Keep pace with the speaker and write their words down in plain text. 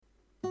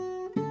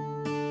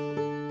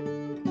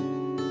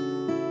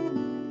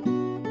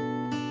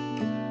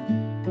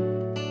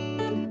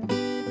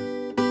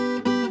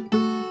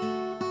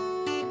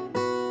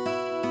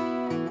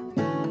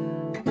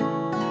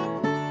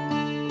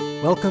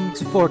Welcome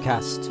to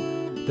Forecast,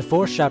 the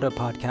Foreshadow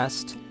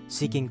podcast,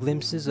 seeking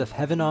glimpses of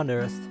heaven on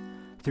earth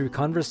through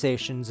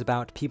conversations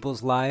about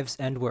people's lives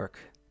and work.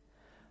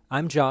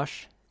 I'm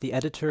Josh, the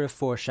editor of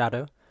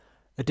Foreshadow,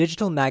 a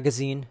digital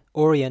magazine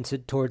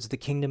oriented towards the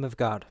kingdom of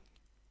God.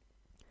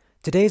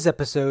 Today's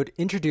episode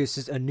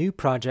introduces a new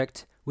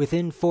project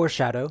within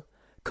Foreshadow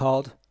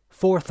called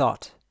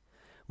Forethought,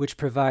 which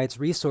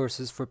provides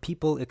resources for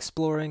people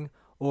exploring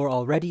or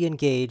already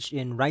engaged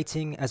in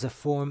writing as a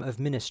form of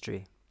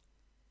ministry.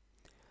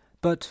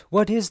 But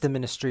what is the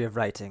ministry of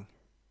writing?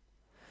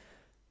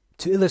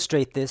 To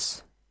illustrate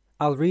this,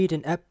 I'll read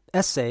an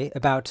essay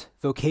about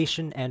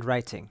vocation and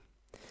writing.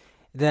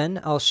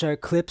 Then I'll share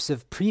clips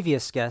of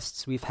previous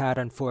guests we've had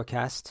on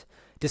Forecast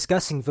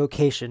discussing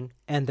vocation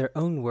and their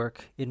own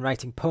work in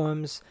writing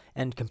poems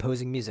and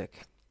composing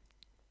music.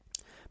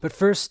 But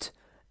first,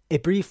 a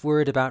brief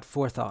word about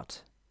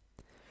Forethought.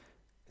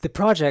 The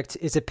project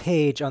is a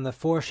page on the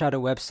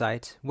Foreshadow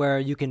website where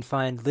you can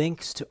find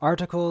links to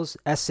articles,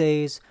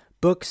 essays,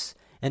 books,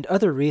 and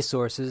other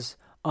resources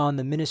on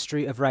the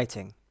ministry of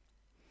writing.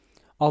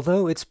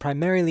 Although it's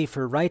primarily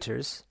for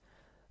writers,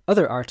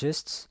 other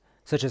artists,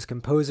 such as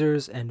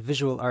composers and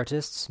visual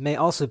artists, may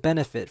also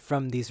benefit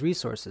from these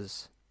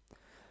resources.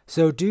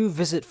 So do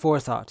visit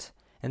Forethought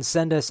and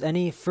send us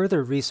any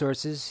further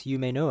resources you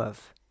may know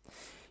of.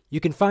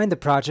 You can find the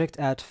project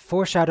at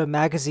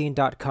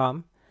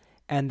foreshadowmagazine.com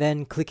and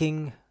then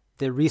clicking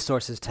the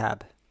Resources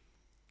tab.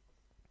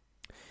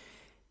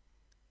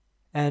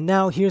 And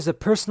now here's a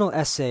personal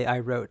essay I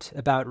wrote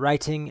about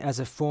writing as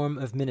a form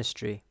of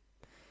ministry.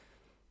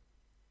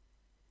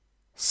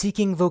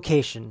 Seeking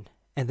Vocation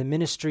and the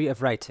Ministry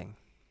of Writing.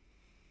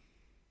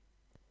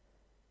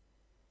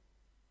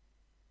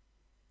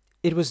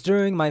 It was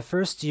during my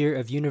first year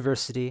of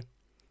university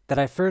that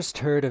I first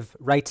heard of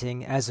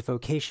writing as a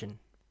vocation.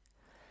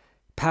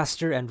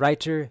 Pastor and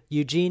writer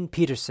Eugene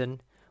Peterson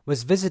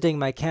was visiting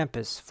my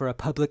campus for a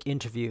public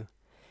interview,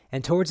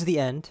 and towards the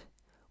end,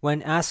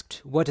 when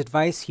asked what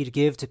advice he'd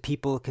give to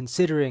people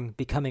considering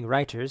becoming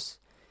writers,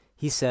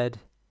 he said,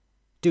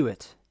 "Do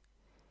it.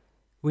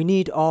 We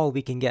need all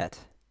we can get.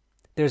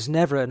 There's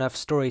never enough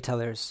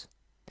storytellers.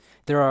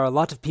 There are a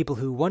lot of people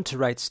who want to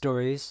write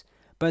stories,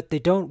 but they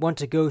don't want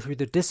to go through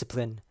the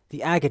discipline,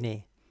 the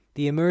agony,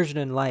 the immersion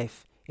in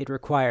life it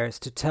requires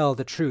to tell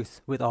the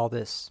truth with all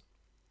this.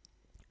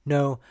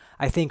 No,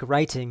 I think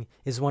writing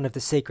is one of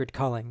the sacred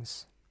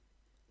callings."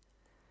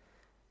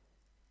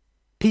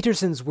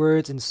 Peterson's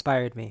words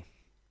inspired me.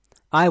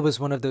 I was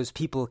one of those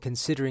people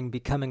considering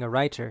becoming a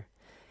writer,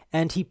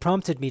 and he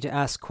prompted me to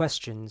ask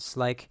questions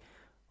like,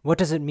 what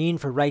does it mean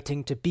for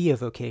writing to be a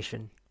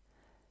vocation?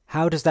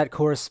 How does that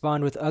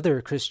correspond with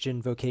other Christian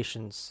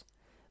vocations?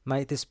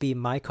 Might this be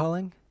my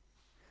calling?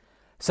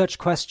 Such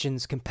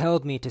questions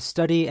compelled me to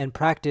study and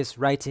practice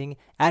writing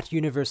at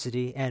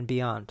university and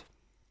beyond.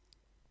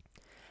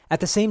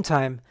 At the same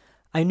time,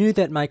 I knew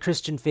that my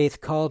Christian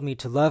faith called me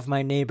to love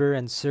my neighbor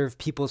and serve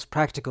people's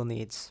practical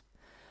needs.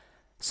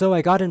 So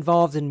I got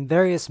involved in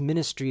various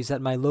ministries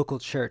at my local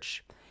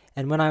church,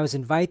 and when I was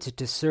invited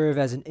to serve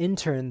as an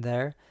intern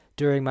there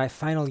during my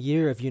final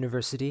year of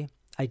university,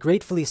 I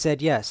gratefully said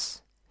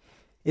yes.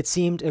 It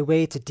seemed a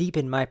way to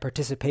deepen my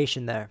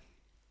participation there.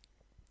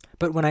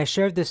 But when I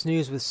shared this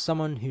news with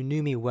someone who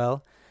knew me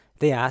well,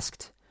 they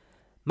asked,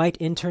 "Might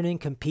interning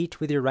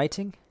compete with your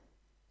writing?"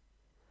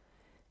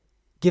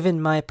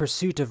 Given my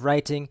pursuit of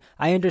writing,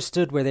 I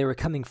understood where they were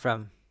coming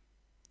from.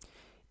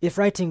 If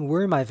writing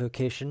were my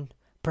vocation,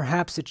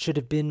 perhaps it should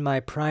have been my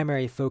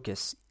primary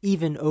focus,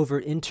 even over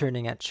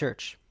interning at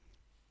church.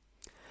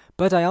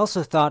 But I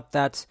also thought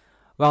that,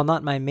 while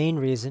not my main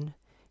reason,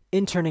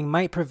 interning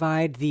might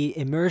provide the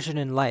immersion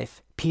in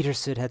life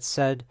Peterson had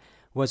said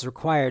was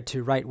required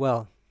to write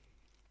well.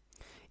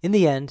 In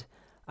the end,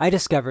 I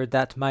discovered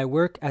that my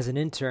work as an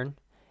intern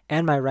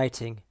and my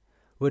writing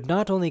would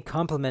not only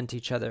complement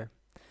each other,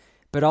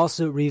 but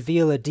also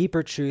reveal a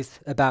deeper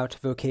truth about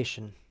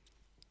vocation.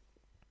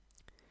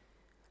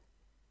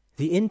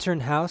 The intern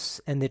house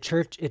and the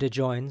church it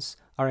adjoins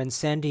are in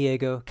San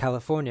Diego,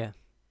 California.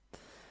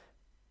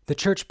 The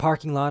church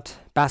parking lot,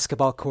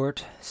 basketball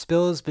court,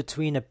 spills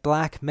between a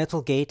black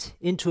metal gate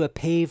into a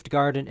paved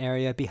garden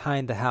area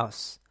behind the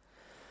house.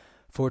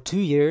 For 2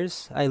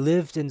 years, I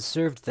lived and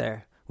served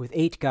there with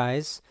 8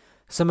 guys,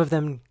 some of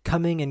them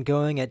coming and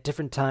going at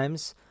different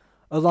times,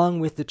 along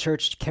with the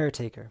church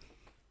caretaker.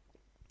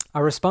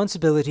 Our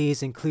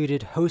responsibilities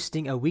included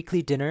hosting a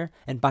weekly dinner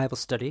and Bible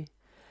study,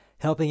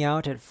 helping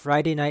out at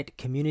Friday night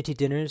community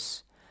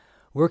dinners,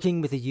 working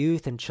with the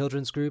youth and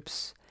children's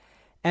groups,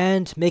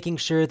 and making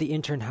sure the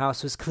intern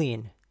house was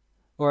clean,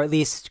 or at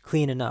least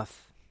clean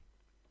enough.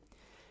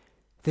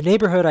 The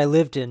neighborhood I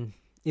lived in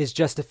is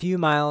just a few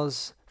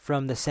miles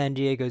from the San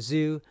Diego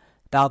Zoo,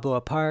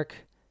 Balboa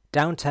Park,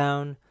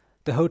 downtown,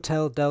 the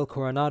Hotel del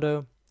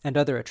Coronado, and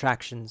other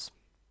attractions.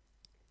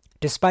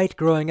 Despite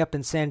growing up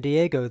in San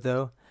Diego,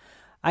 though,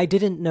 I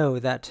didn't know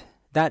that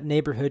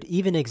neighborhood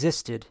even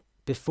existed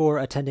before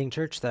attending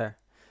church there.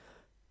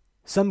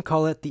 Some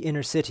call it the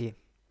inner city,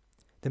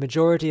 The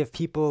majority of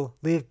people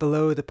live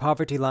below the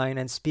poverty line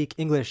and speak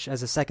English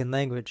as a second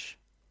language.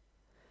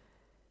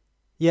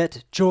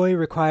 Yet joy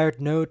required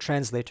no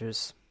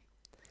translators.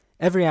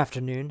 Every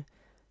afternoon,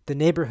 the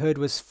neighborhood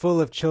was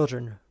full of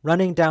children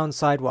running down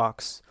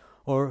sidewalks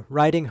or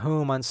riding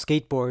home on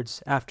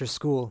skateboards after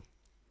school.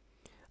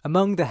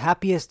 Among the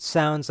happiest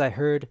sounds I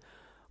heard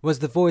was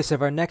the voice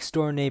of our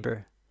next-door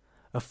neighbor,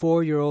 a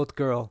 4-year-old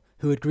girl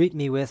who would greet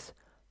me with,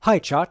 "Hi,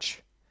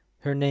 Chach,"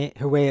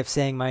 her way of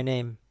saying my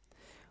name.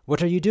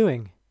 "What are you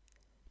doing?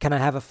 Can I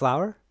have a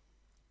flower?"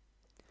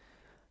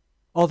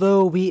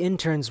 Although we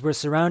interns were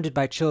surrounded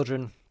by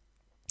children,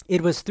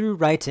 it was through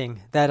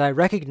writing that I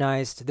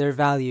recognized their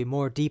value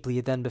more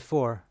deeply than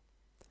before.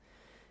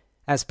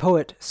 As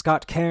poet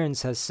Scott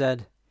Cairns has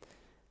said,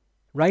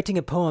 writing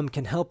a poem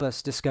can help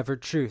us discover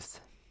truth.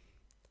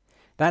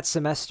 That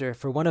semester,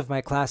 for one of my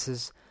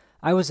classes,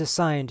 I was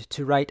assigned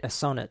to write a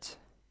sonnet.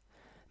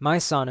 My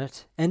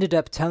sonnet ended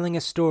up telling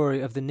a story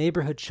of the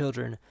neighborhood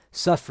children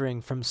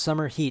suffering from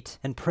summer heat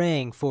and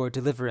praying for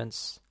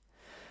deliverance.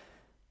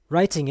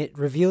 Writing it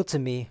revealed to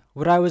me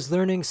what I was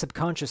learning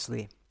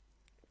subconsciously,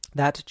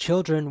 that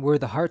children were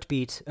the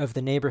heartbeat of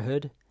the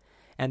neighborhood,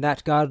 and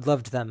that God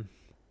loved them.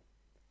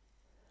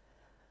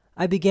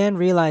 I began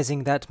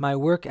realizing that my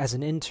work as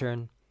an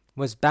intern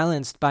was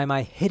balanced by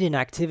my hidden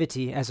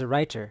activity as a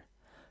writer.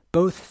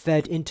 Both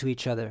fed into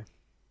each other.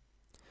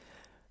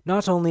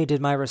 Not only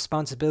did my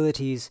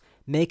responsibilities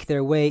make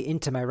their way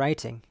into my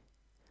writing,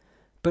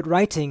 but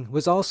writing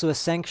was also a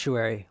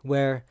sanctuary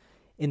where,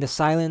 in the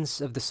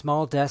silence of the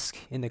small desk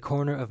in the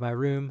corner of my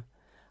room,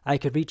 I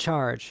could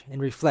recharge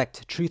and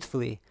reflect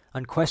truthfully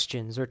on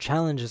questions or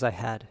challenges I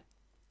had.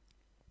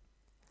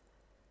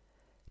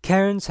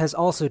 Cairns has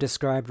also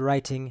described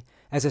writing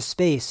as a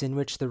space in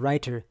which the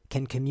writer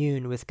can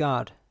commune with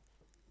God.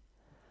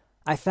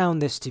 I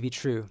found this to be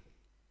true.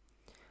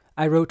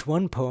 I wrote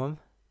one poem,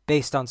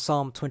 based on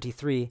Psalm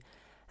 23,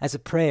 as a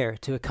prayer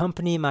to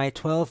accompany my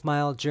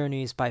 12-mile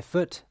journeys by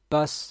foot,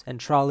 bus, and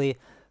trolley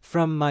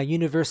from my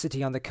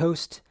university on the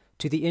coast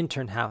to the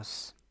intern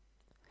house.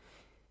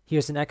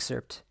 Here's an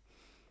excerpt.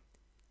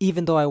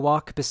 "Even though I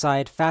walk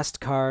beside fast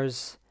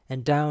cars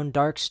and down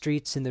dark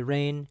streets in the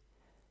rain,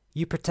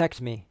 you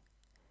protect me.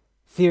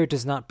 Fear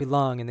does not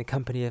belong in the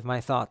company of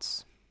my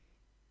thoughts."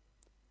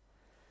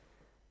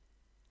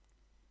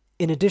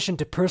 In addition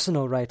to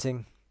personal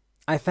writing,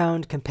 I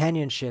found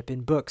companionship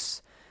in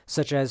books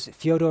such as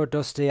Fyodor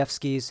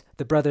Dostoevsky's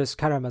The Brothers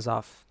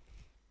Karamazov.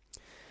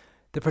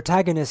 The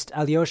protagonist,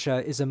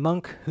 Alyosha, is a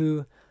monk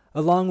who,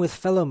 along with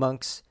fellow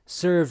monks,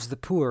 serves the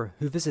poor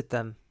who visit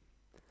them.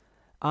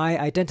 I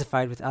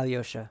identified with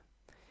Alyosha.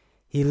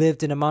 He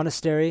lived in a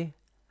monastery.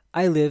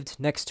 I lived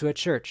next to a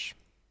church.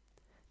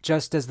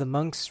 Just as the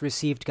monks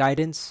received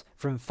guidance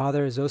from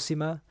Father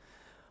Zosima,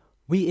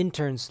 we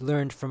interns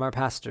learned from our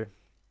pastor.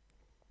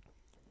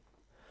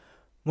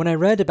 When I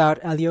read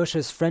about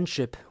Alyosha's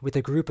friendship with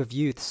a group of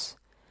youths,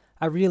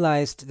 I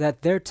realized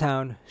that their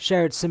town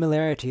shared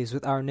similarities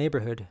with our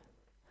neighborhood.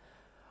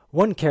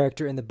 One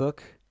character in the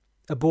book,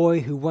 a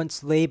boy who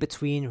once lay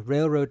between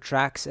railroad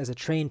tracks as a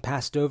train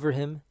passed over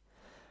him,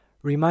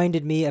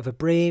 reminded me of a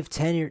brave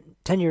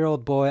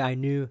 10-year-old boy I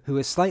knew who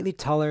was slightly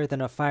taller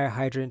than a fire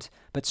hydrant,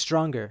 but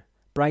stronger,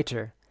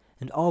 brighter,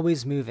 and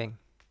always moving.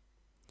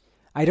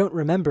 I don't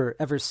remember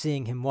ever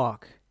seeing him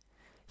walk.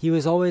 He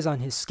was always on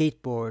his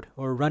skateboard,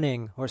 or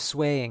running, or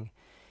swaying,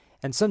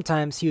 and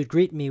sometimes he would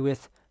greet me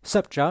with,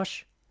 "Sup,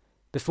 Josh?"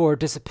 before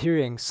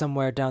disappearing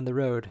somewhere down the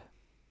road.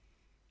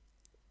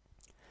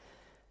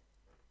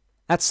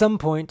 At some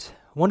point,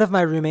 one of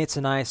my roommates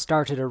and I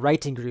started a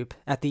writing group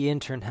at the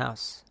intern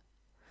house.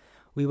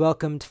 We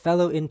welcomed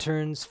fellow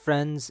interns,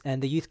 friends,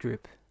 and the youth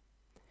group.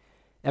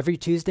 Every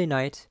Tuesday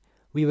night,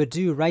 we would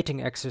do writing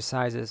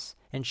exercises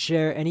and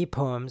share any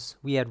poems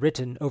we had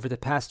written over the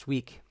past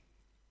week.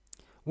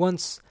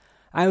 Once,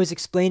 I was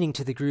explaining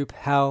to the group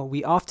how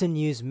we often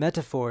use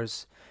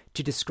metaphors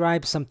to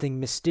describe something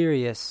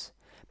mysterious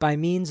by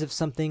means of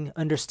something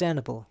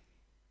understandable.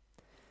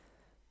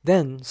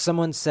 Then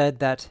someone said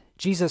that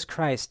Jesus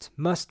Christ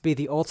must be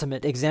the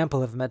ultimate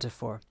example of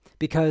metaphor,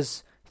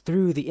 because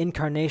through the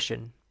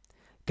incarnation,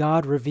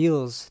 God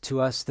reveals to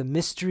us the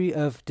mystery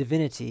of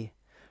divinity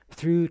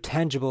through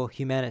tangible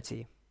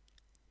humanity.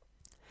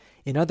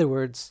 In other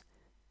words,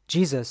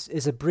 Jesus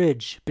is a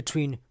bridge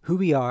between who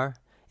we are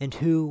and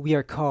who we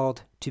are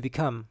called to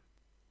become.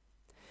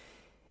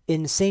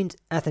 In St.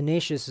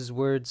 Athanasius'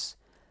 words,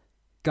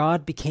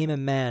 God became a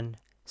man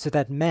so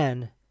that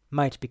man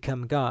might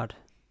become God.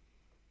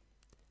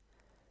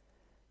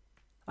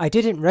 I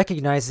didn't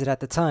recognize it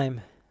at the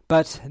time,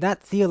 but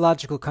that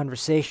theological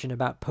conversation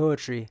about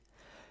poetry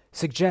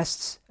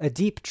suggests a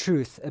deep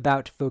truth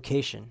about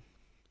vocation.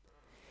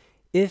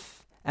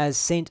 If, as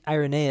St.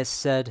 Irenaeus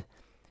said,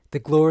 the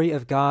glory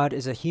of God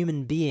is a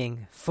human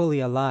being fully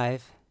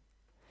alive,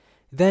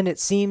 then it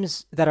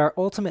seems that our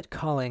ultimate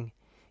calling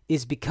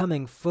is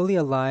becoming fully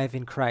alive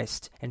in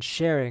Christ and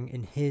sharing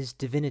in His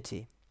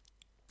divinity.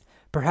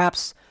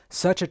 Perhaps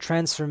such a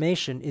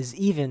transformation is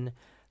even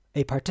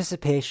a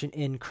participation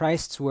in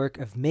Christ's work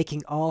of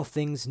making all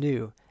things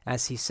new,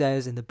 as he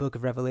says in the book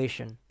of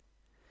Revelation.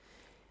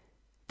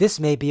 This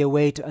may be a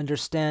way to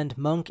understand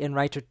monk and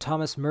writer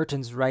Thomas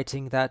Merton's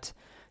writing that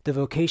the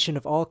vocation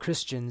of all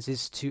Christians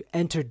is to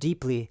enter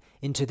deeply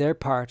into their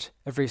part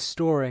of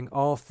restoring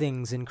all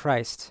things in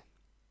Christ.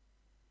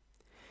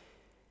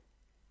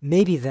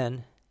 Maybe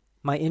then,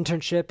 my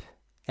internship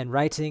and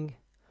writing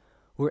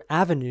were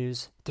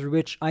avenues through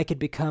which I could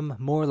become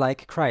more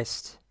like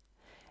Christ,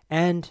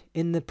 and,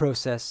 in the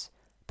process,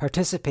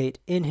 participate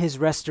in his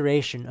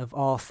restoration of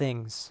all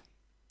things.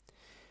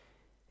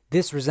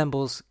 This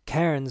resembles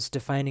Cairns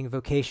defining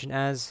vocation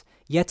as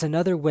yet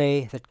another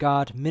way that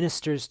God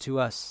ministers to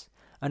us,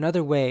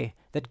 another way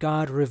that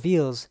God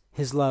reveals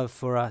his love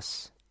for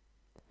us.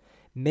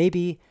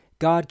 Maybe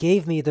God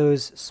gave me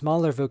those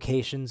smaller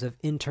vocations of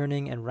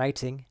interning and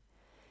writing,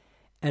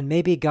 and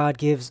maybe God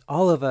gives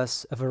all of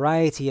us a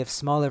variety of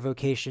smaller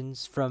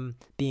vocations, from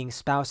being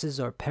spouses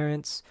or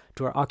parents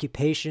to our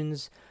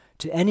occupations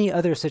to any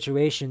other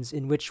situations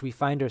in which we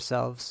find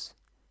ourselves,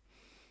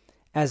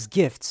 as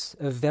gifts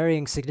of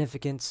varying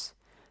significance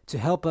to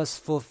help us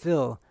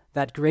fulfill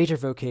that greater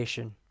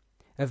vocation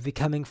of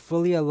becoming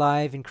fully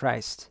alive in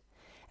Christ,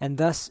 and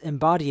thus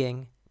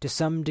embodying, to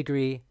some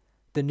degree,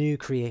 the new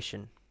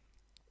creation.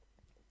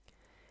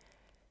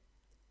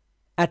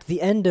 At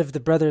the end of the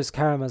Brothers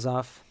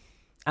Karamazov,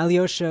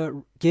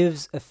 Alyosha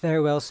gives a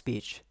farewell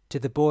speech to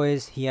the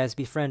boys he has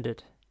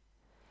befriended.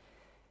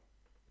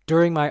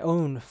 During my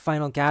own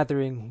final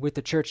gathering with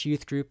the church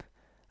youth group,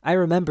 I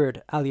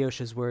remembered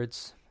Alyosha's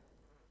words.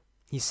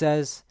 He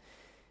says,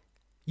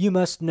 "You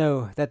must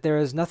know that there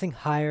is nothing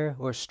higher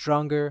or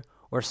stronger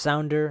or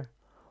sounder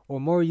or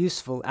more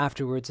useful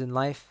afterwards in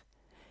life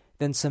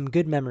than some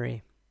good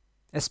memory,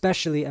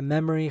 especially a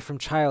memory from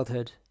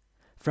childhood,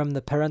 from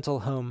the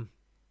parental home.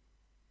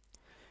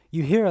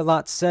 You hear a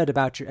lot said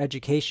about your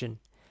education,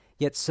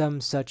 yet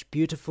some such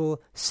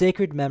beautiful,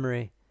 sacred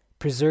memory,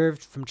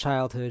 preserved from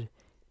childhood,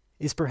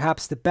 is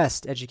perhaps the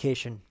best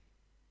education.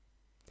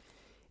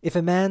 If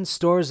a man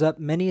stores up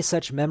many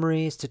such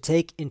memories to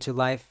take into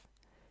life,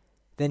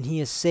 then he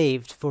is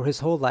saved for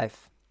his whole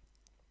life.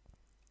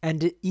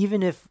 And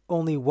even if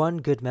only one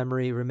good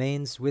memory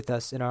remains with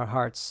us in our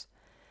hearts,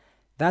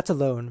 that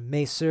alone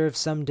may serve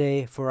some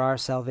day for our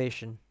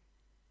salvation."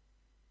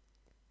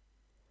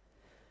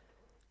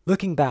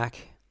 Looking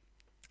back,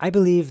 I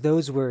believe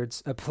those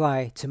words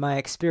apply to my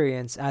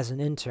experience as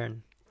an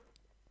intern.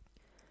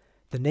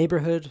 The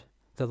neighborhood,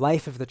 the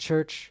life of the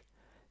church,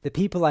 the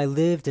people I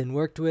lived and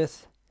worked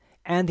with,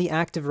 and the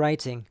act of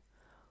writing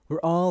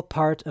were all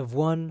part of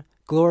one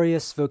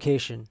glorious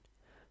vocation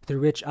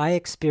through which I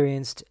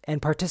experienced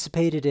and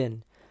participated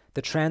in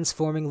the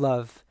transforming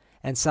love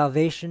and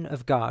salvation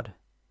of God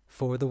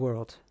for the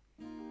world.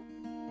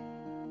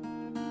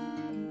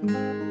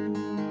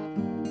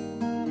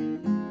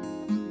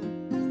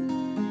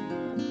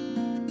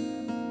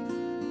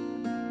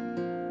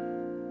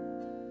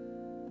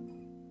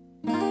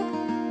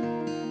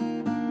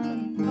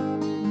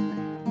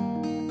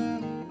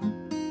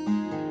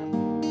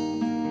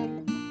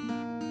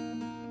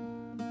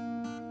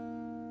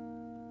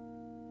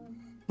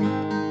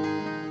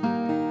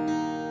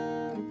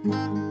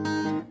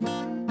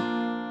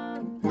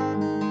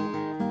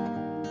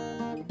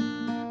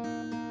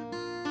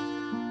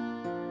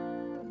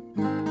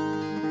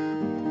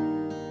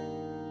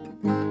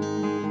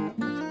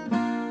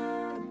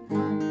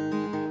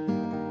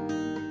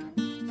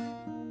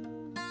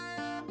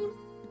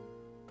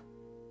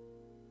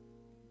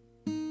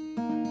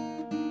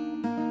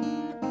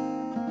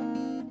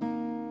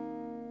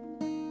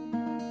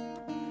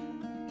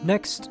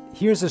 Next,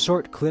 here's a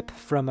short clip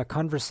from a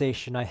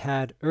conversation I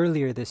had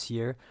earlier this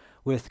year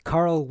with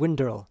Carl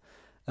Winderl,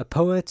 a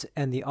poet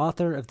and the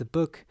author of the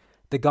book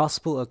The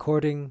Gospel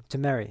According to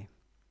Mary.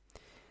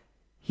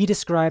 He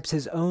describes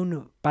his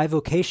own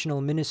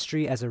bivocational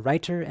ministry as a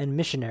writer and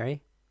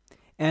missionary,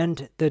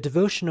 and the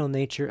devotional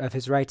nature of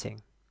his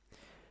writing.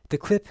 The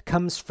clip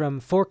comes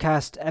from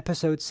Forecast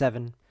Episode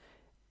 7,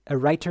 A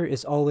Writer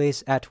is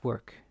Always at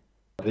Work.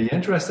 The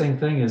interesting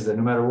thing is that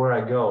no matter where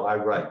I go, I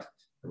write.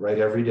 I write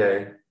every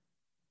day.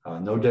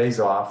 No days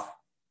off.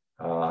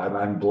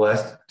 I'm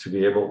blessed to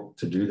be able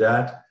to do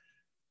that.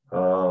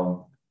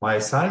 My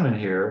assignment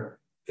here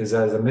is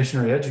as a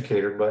missionary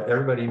educator, but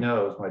everybody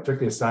knows when I took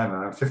the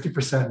assignment, I'm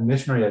 50%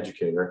 missionary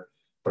educator,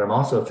 but I'm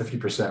also a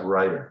 50%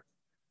 writer.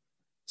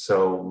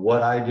 So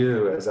what I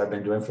do, as I've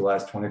been doing for the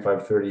last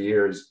 25, 30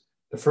 years,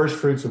 the first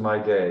fruits of my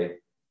day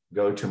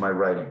go to my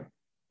writing.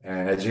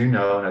 And as you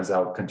know, and as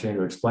I'll continue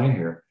to explain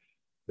here,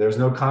 there's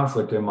no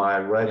conflict in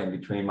my writing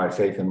between my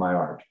faith and my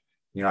art.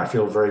 You know, I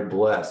feel very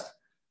blessed,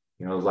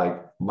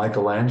 like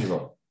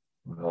Michelangelo.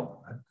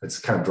 Well, it's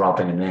kind of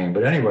dropping a name.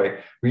 But anyway,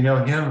 we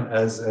know him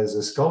as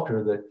a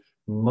sculptor that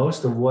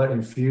most of what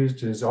infused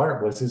his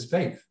art was his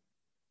faith.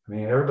 I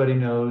mean, everybody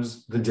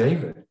knows the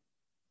David,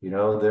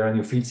 there in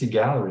the Uffizi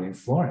Gallery in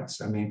Florence.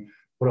 I mean,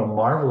 what a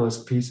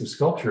marvelous piece of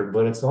sculpture,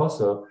 but it's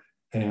also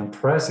an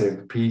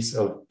impressive piece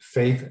of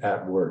faith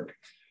at work.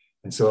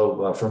 And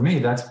so for me,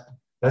 that's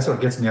That's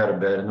what gets me out of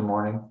bed in the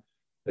morning,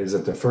 is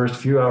that the first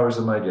few hours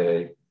of my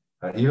day,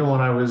 even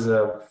when I was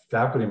a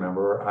faculty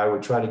member, I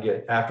would try to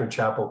get after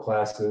chapel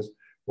classes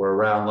or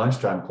around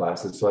lunchtime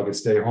classes so I could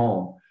stay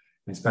home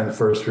and spend the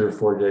first 3 or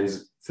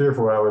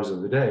 4 hours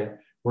of the day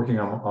working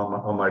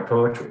on my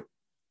poetry.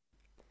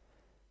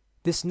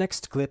 This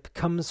next clip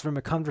comes from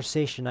a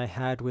conversation I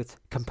had with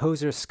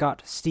composer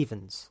Scott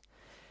Stevens.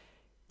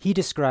 He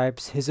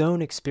describes his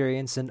own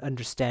experience and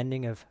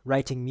understanding of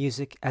writing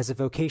music as a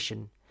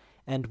vocation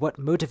and what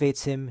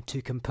motivates him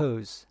to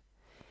compose.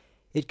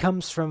 It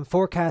comes from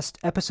Forecast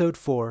Episode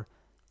 4,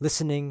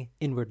 Listening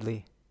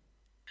Inwardly.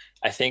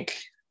 I think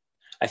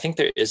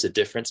there is a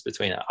difference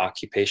between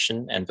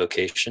occupation and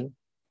vocation,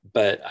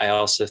 but I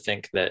also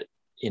think that,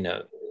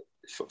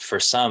 for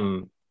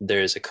some,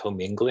 there is a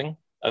commingling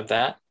of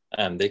that.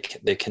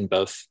 They can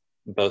both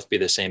be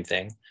the same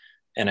thing.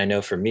 And I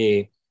know for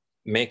me,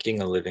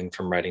 making a living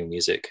from writing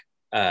music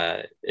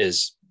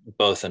is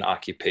both an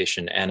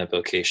occupation and a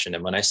vocation.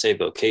 And when I say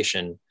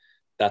vocation,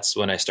 that's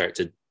when I start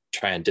to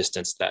try and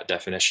distance that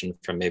definition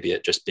from maybe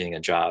it just being a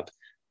job.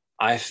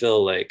 I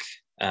feel like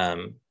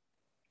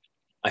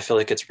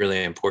it's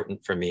really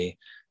important for me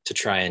to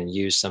try and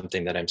use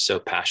something that I'm so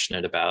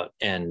passionate about.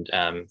 And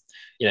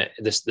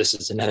this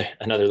is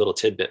another little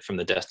tidbit from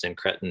the Destin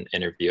Cretton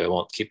interview. I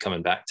won't keep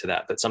coming back to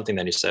that, but something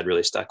that he said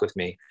really stuck with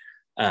me.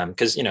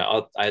 Because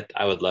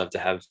I would love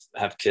to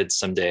have kids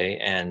someday,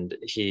 and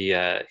he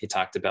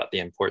talked about the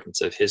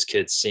importance of his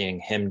kids seeing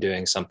him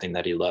doing something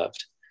that he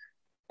loved.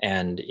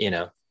 And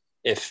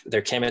if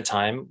there came a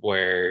time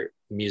where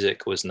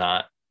music was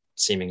not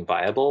seeming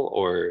viable,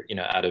 or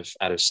out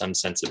of some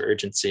sense of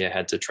urgency, I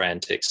had to try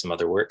and take some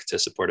other work to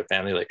support a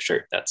family, like,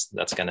 sure, that's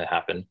going to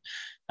happen,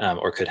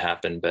 or could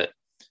happen. But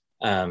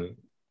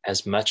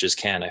as much as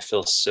can, I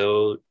feel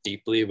so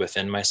deeply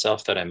within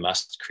myself that I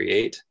must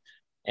create.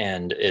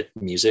 And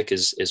music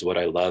is what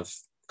I love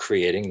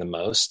creating the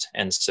most.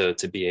 And so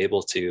to be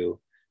able to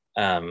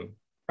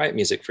write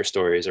music for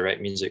stories or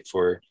write music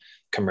for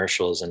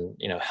commercials and,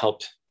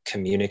 help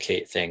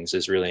communicate things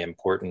is really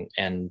important.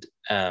 And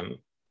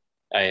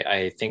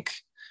I think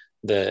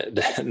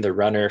the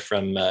runner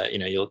from,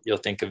 you'll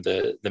think of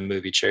the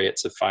movie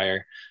Chariots of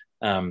Fire.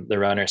 The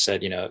runner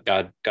said,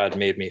 God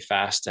made me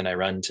fast and I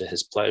run to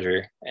his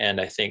pleasure. And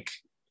I think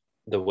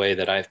the way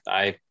that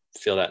I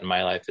feel that in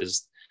my life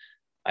is,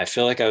 I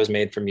feel like I was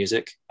made for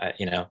music.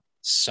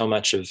 So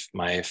much of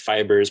my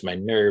fibers, my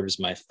nerves,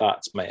 my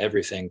thoughts, my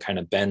everything kind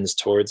of bends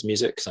towards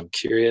music because I'm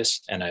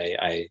curious and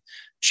I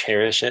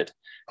cherish it.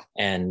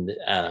 And,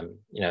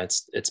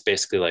 it's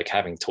basically like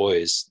having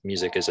toys.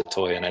 Music is a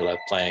toy, and I love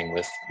playing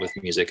with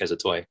music as a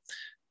toy.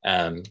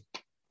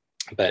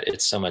 But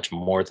it's so much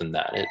more than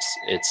that.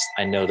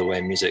 I know the way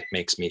music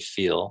makes me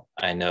feel.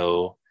 I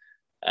know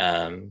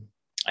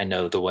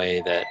the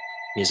way that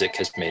music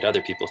has made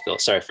other people feel.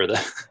 Sorry for the.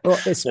 Well,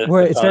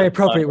 it's very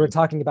appropriate. We're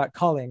talking about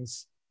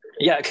callings.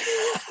 Yeah.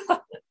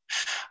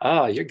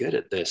 Oh, you're good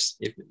at this.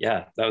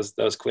 Yeah, that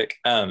was quick.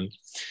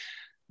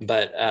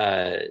 But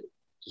I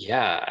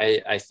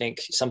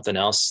think something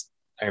else.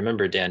 I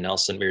remember Dan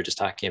Nelson. We were just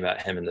talking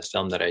about him in the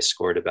film that I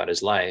scored about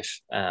his life.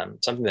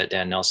 Something that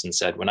Dan Nelson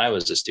said when I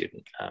was a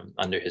student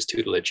under his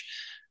tutelage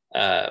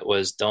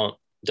was,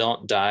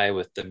 "Don't die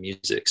with the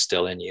music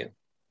still in you."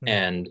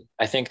 And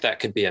I think that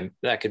could be a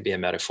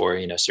metaphor.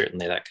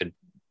 Certainly that could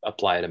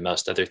apply to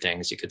most other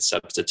things. You could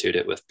substitute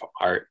it with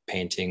art,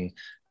 painting,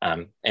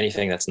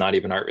 anything that's not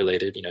even art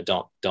related.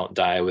 Don't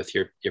die with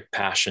your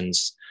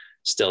passions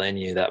still in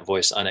you, that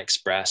voice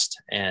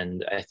unexpressed.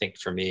 And I think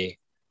for me,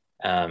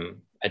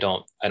 I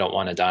don't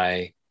want to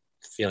die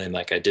feeling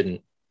like I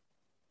didn't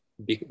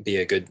be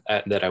a good,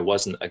 that I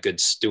wasn't a good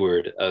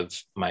steward of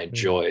my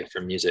joy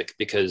for music.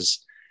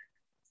 Because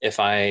if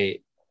I,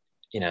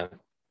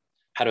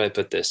 how do I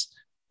put this?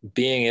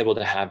 Being able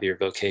to have your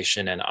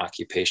vocation and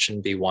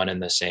occupation be one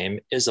and the same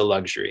is a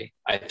luxury,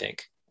 I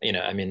think.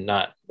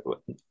 Not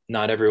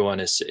everyone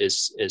is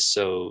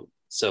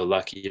so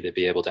lucky to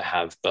be able to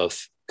have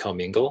both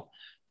commingle.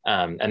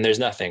 And there's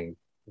nothing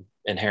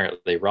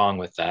inherently wrong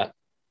with that.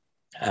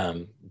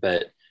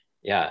 But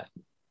yeah,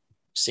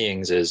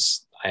 Seeings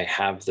is, I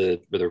have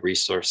the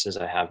resources,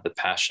 I have the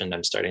passion.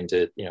 I'm starting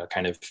to,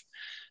 kind of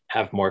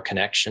have more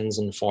connections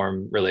and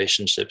form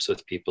relationships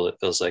with people. It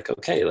feels like,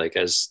 okay, like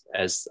as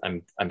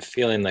I'm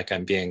feeling like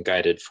I'm being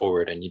guided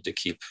forward, I need to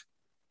keep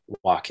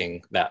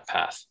walking that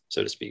path,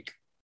 so to speak.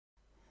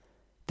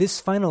 This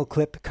final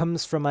clip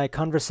comes from my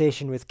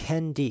conversation with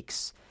Ken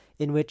Deeks,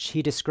 in which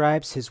he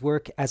describes his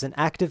work as an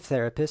active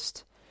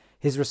therapist,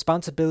 his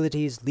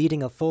responsibilities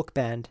leading a folk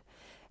band,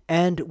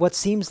 and what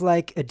seems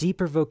like a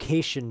deeper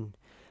vocation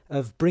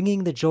of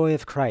bringing the joy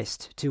of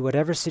Christ to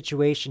whatever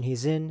situation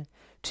he's in,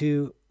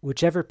 to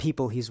whichever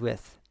people he's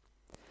with.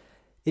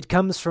 It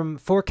comes from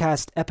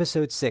Forecast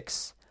Episode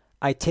 6,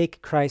 I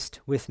Take Christ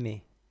With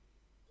Me.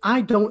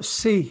 I don't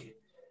see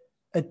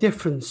a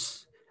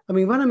difference.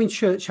 When I'm in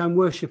church,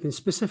 I'm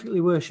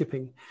specifically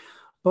worshiping.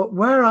 But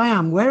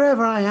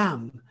wherever I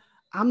am,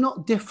 I'm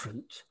not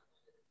different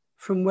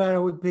from where I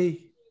would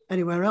be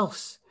anywhere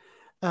else.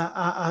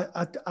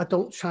 I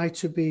don't try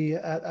to be.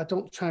 I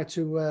don't try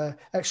to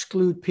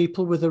exclude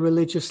people with a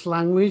religious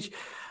language.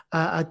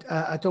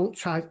 I don't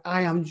try.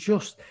 I am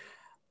just.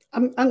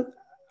 And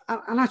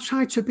I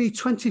try to be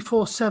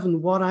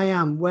 24/7 what I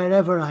am,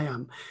 wherever I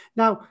am.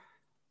 Now,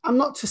 I'm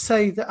not to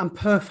say that I'm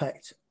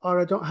perfect or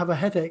I don't have a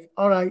headache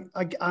or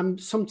I'm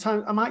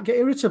sometimes I might get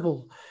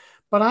irritable,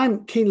 but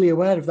I'm keenly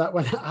aware of that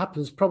when it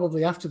happens,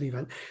 probably after the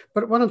event.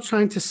 But what I'm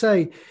trying to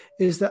say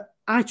is that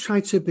I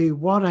try to be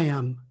what I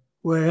am,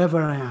 wherever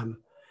I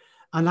am.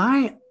 And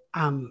I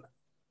am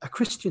a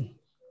Christian.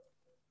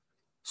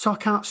 So I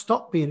can't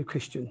stop being a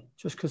Christian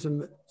just because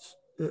I'm at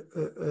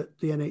the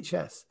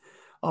NHS,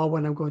 or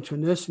when I'm going to a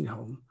nursing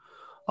home,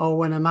 or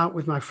when I'm out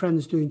with my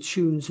friends doing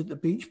tunes at the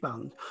beach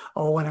band,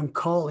 or when I'm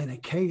calling a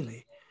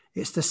ceilidh.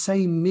 It's the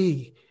same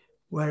me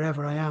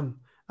wherever I am.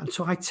 And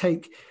so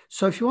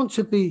if you want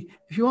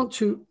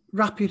to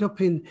wrap it up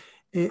in,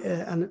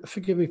 and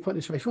forgive me putting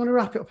this way, if you want to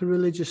wrap it up in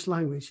religious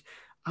language,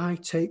 I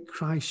take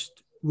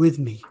Christ with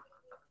me,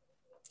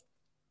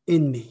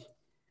 in me.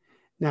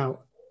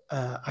 Now,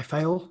 I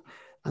fail,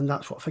 and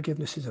that's what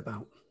forgiveness is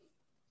about.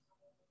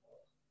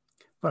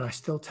 But I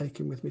still take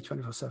him with me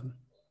 24/7.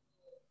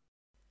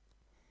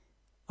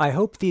 I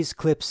hope these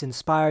clips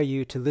inspire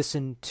you to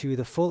listen to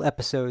the full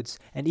episodes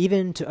and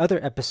even to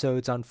other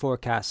episodes on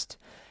Forecast,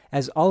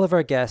 as all of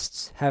our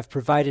guests have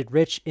provided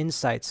rich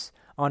insights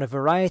on a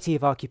variety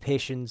of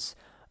occupations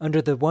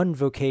under the one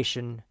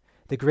vocation,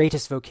 the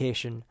greatest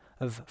vocation,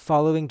 of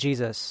following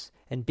Jesus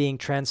and being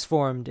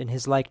transformed in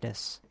his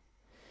likeness.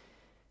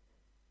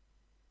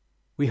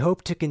 We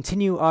hope to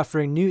continue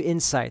offering new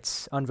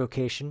insights on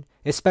vocation,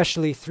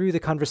 especially through the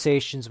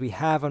conversations we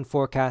have on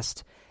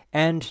Forecast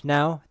and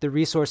now the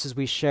resources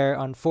we share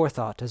on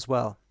Forethought as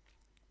well.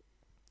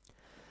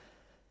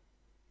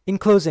 In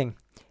closing,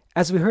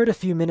 as we heard a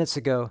few minutes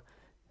ago,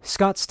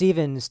 Scott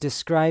Stevens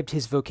described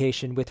his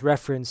vocation with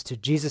reference to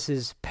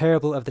Jesus'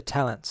 parable of the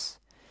talents,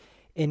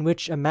 in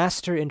which a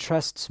master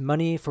entrusts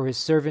money for his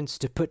servants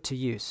to put to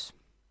use.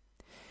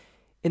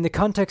 In the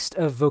context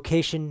of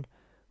vocation,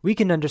 we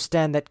can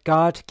understand that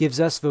God gives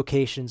us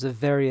vocations of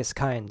various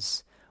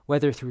kinds,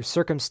 whether through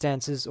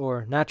circumstances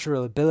or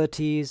natural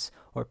abilities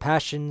or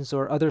passions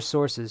or other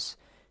sources,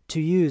 to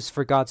use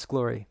for God's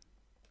glory.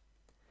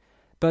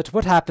 But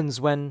what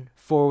happens when,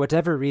 for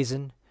whatever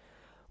reason,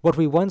 what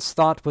we once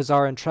thought was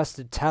our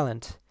entrusted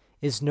talent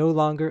is no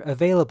longer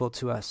available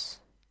to us?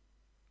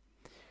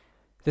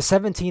 The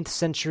 17th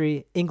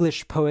century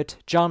English poet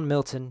John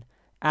Milton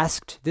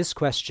asked this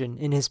question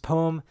in his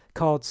poem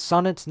called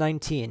Sonnet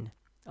 19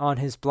 on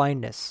his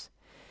blindness,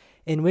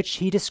 in which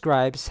he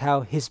describes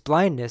how his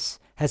blindness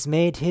has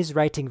made his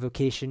writing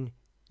vocation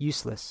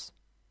useless.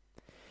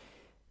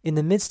 In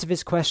the midst of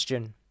his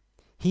question,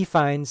 he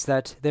finds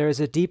that there is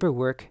a deeper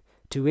work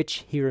to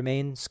which he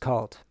remains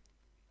called.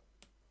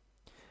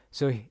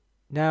 So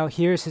now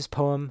here's his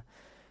poem,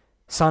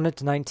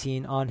 Sonnet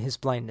 19 on his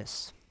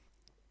blindness.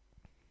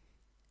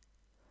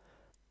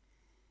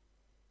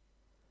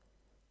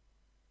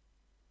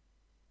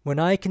 When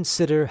I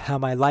consider how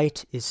my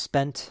light is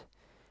spent,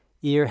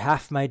 ere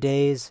half my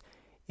days,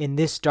 in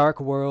this dark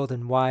world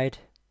and wide,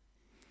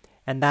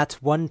 and that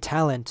one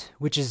talent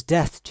which is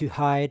death to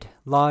hide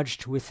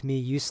lodged with me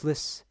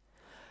useless,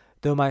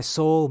 though my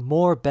soul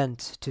more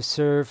bent to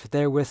serve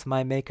therewith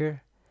my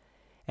Maker,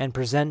 and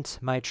present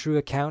my true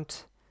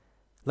account,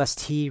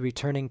 lest he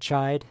returning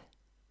chide.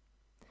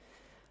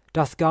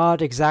 Doth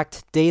God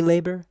exact day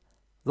labour,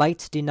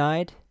 light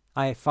denied?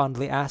 I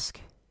fondly ask.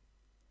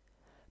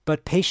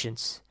 But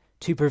patience,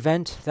 to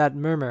prevent that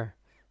murmur,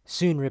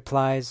 soon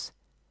replies,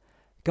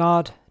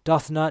 God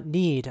doth not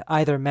need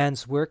either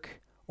man's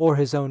work or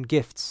his own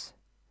gifts.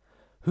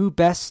 Who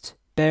best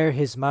bear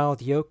his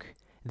mild yoke,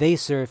 they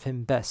serve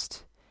him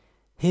best.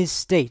 His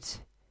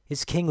state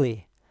is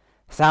kingly,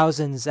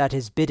 thousands at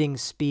his bidding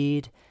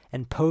speed,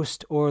 and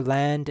post o'er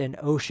land and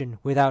ocean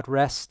without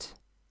rest.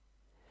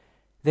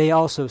 They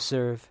also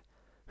serve,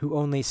 who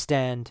only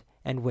stand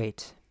and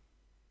wait.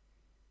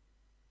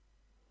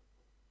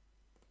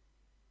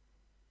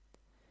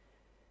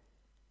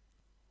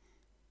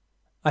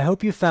 I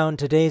hope you found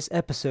today's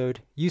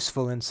episode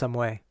useful in some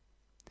way.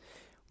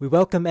 We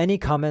welcome any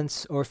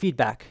comments or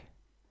feedback.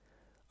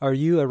 Are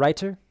you a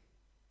writer?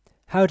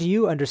 How do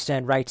you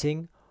understand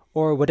writing,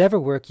 or whatever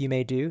work you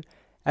may do,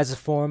 as a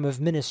form of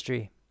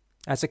ministry,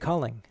 as a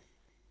calling?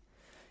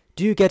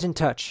 Do get in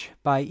touch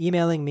by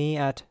emailing me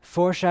at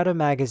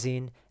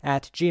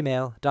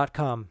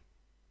foreshadowmagazine@gmail.com.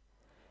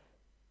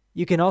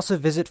 You can also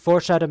visit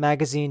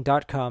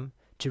foreshadowmagazine.com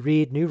to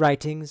read new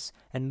writings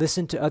and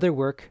listen to other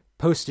work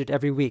posted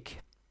every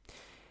week.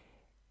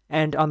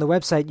 And on the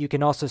website, you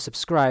can also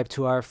subscribe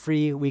to our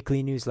free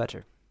weekly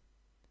newsletter.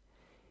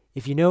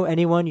 If you know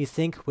anyone you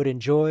think would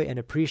enjoy and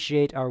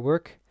appreciate our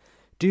work,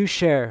 do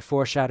share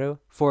Foreshadow,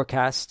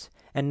 Forecast,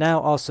 and now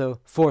also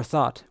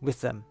Forethought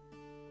with them.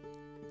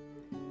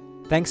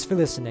 Thanks for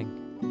listening.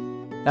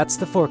 That's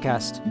the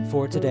forecast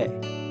for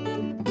today.